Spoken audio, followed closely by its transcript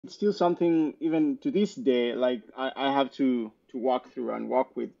it's still something even to this day, like I have to walk through and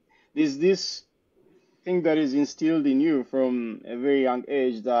walk with. There's this thing that is instilled in you from a very young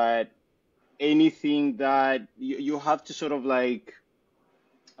age that anything that you have to sort of like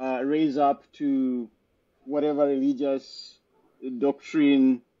raise up to whatever religious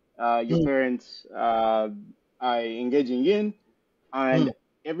doctrine your Mm, parents are engaging in, and mm,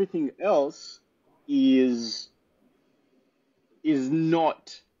 everything else is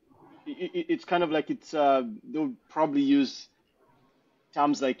not. It's kind of like it's they'll probably use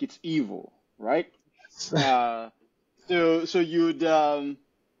terms like it's evil, right? Uh, so you'd because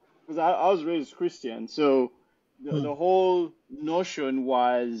I was raised Christian, so the mm, whole notion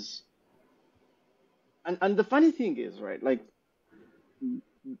was, and the funny thing is, right, like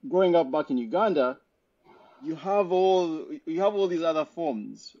growing up back in Uganda, you have all these other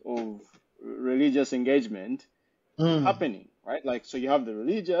forms of religious engagement mm, happening, right? Like so you have the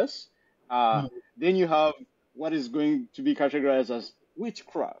religious, uh, mm. then you have what is going to be categorized as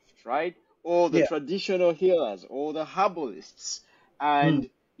witchcraft, right? Or the Yeah. traditional healers, or the herbalists, Mm, and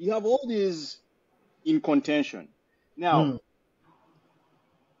you have all these in contention. Now, mm,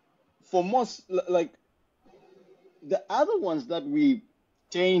 for most, like the other ones that we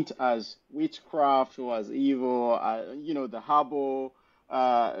taint as witchcraft or as evil, the herbal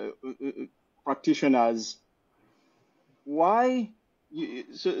practitioners, why?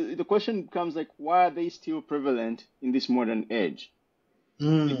 So the question becomes like, why are they still prevalent in this modern age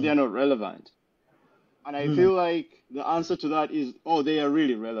if mm, they're not relevant? And I mm. feel like the answer to that is, oh, they are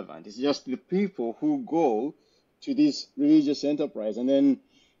really relevant. It's just the people who go to this religious enterprise and then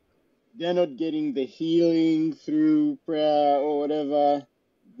they're not getting the healing through prayer or whatever.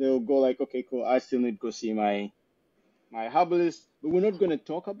 They'll go like, okay, cool. I still need to go see my herbalist, but we're not going to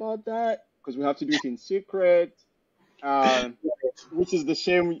talk about that because we have to do it in secret. Uh, which is the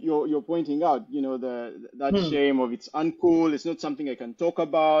shame you're pointing out. You know, the that Mm, shame of it's uncool. It's not something I can talk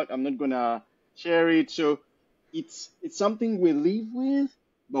about. I'm not gonna share it. So it's something we live with,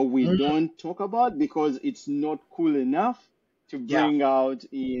 but we mm. don't talk about because it's not cool enough to Yeah. bring out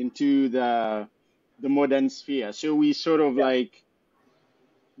into the modern sphere. So we sort of Yeah. like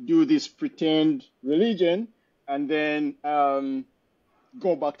do this pretend religion and then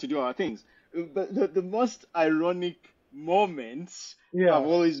go back to do our things. But the most ironic moments have Yeah.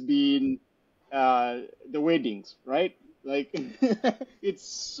 always been the weddings, right? Like it's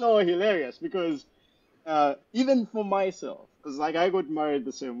so hilarious because even for myself, because like I got married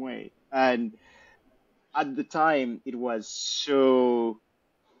the same way, and at the time it was so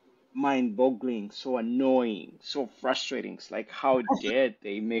mind-boggling, so annoying, so frustrating. It's like how dare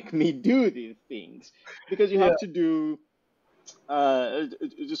they make me do these things? Because you Yeah. have to do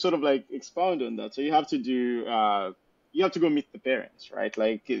just sort of like expound on that. So you have to go meet the parents, right?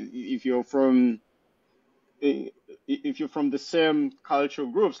 Like if you're from the same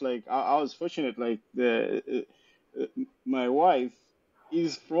cultural groups, like I was fortunate, like the my wife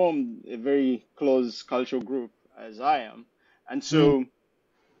is from a very close cultural group as I am, and Mm, so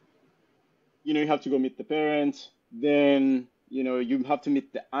you have to go meet the parents. Then you have to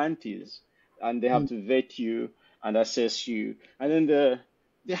meet the aunties, and they have mm, to vet you and assess you. And then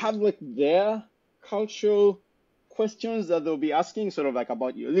they have like their cultural questions that they'll be asking, sort of like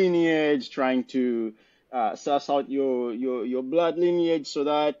about your lineage, trying to suss out your blood lineage, so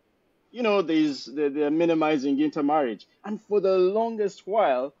that they're minimizing intermarriage. And for the longest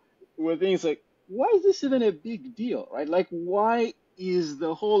while, were things like, why is this even a big deal, right? Like, why is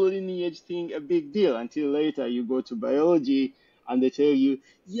the whole lineage thing a big deal? Until later you go to biology and they tell you,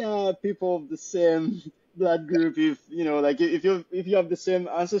 yeah, people of the same blood group, if like if you have the same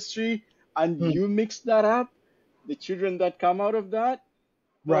ancestry and mm. you mix that up, the children that come out of that,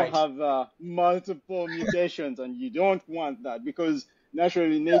 they'll Right. have multiple mutations, and you don't want that because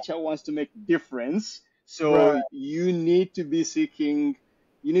naturally nature wants to make difference. So Right. you need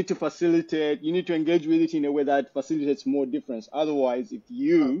to facilitate, you need to engage with it in a way that facilitates more difference. Otherwise, if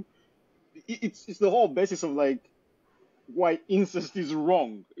Mm. you, it's the whole basis of like why incest is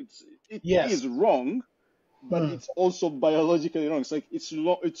wrong. It Yes. is wrong, but Mm. it's also biologically wrong. It's like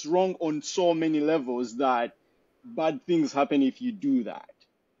it's wrong on so many levels that bad things happen if you do that.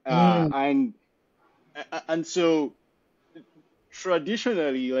 Mm. And so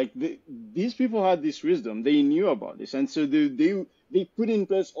traditionally, like these people had this wisdom, they knew about this, and so they put in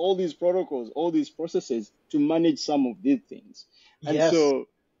place all these protocols, all these processes to manage some of these things. And Yes. so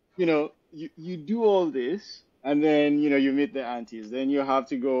you do all this, and then you meet the aunties, then you have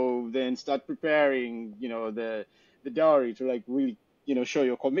to go then start preparing the dowry to like really show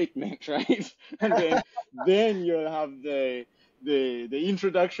your commitment, right? And then you'll have the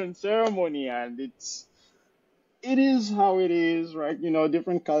introduction ceremony, and it is how it is, right? You know,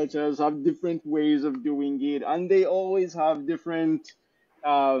 different cultures have different ways of doing it, and they always have different,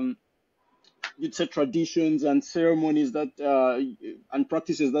 um, you'd say, traditions and ceremonies that and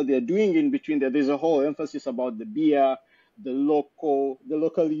practices that they're doing in between there. There's a whole emphasis about the beer, the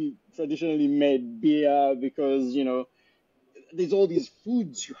locally traditionally made beer, because you know there's all these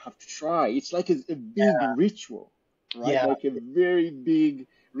foods you have to try. It's like a big ritual, right? Yeah. Like a very big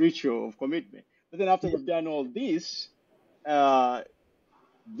ritual of commitment. But then after Yeah. you've done all this, uh,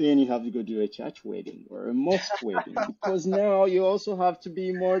 then you have to go do a church wedding or a mosque wedding, because now you also have to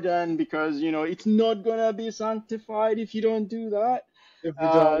be modern, because you know it's not gonna be sanctified if you don't do that. If you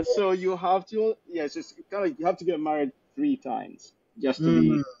don't. So you have to, yes, it's kind of, you have to get married three times just to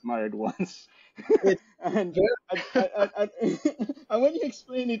Mm, be married once. it's and, very. and and when you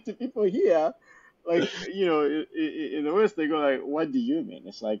explain it to people here, like you know, in the West, they go like, "What do you mean?"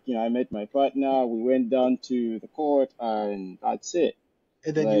 It's like, you know, I met my partner, we went down to the court, and that's it.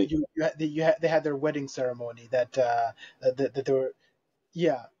 And then Like, they had their wedding ceremony that they were.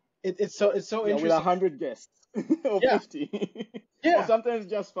 Yeah. It's so yeah, with a interesting. hundred guests or Yeah. 50, or Yeah. sometimes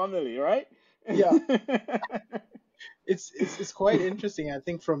just family, right? Yeah. It's quite interesting. I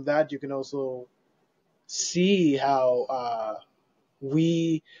think from that you can also see how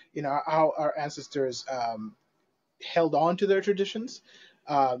we, how our ancestors held on to their traditions,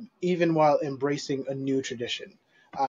 even while embracing a new tradition.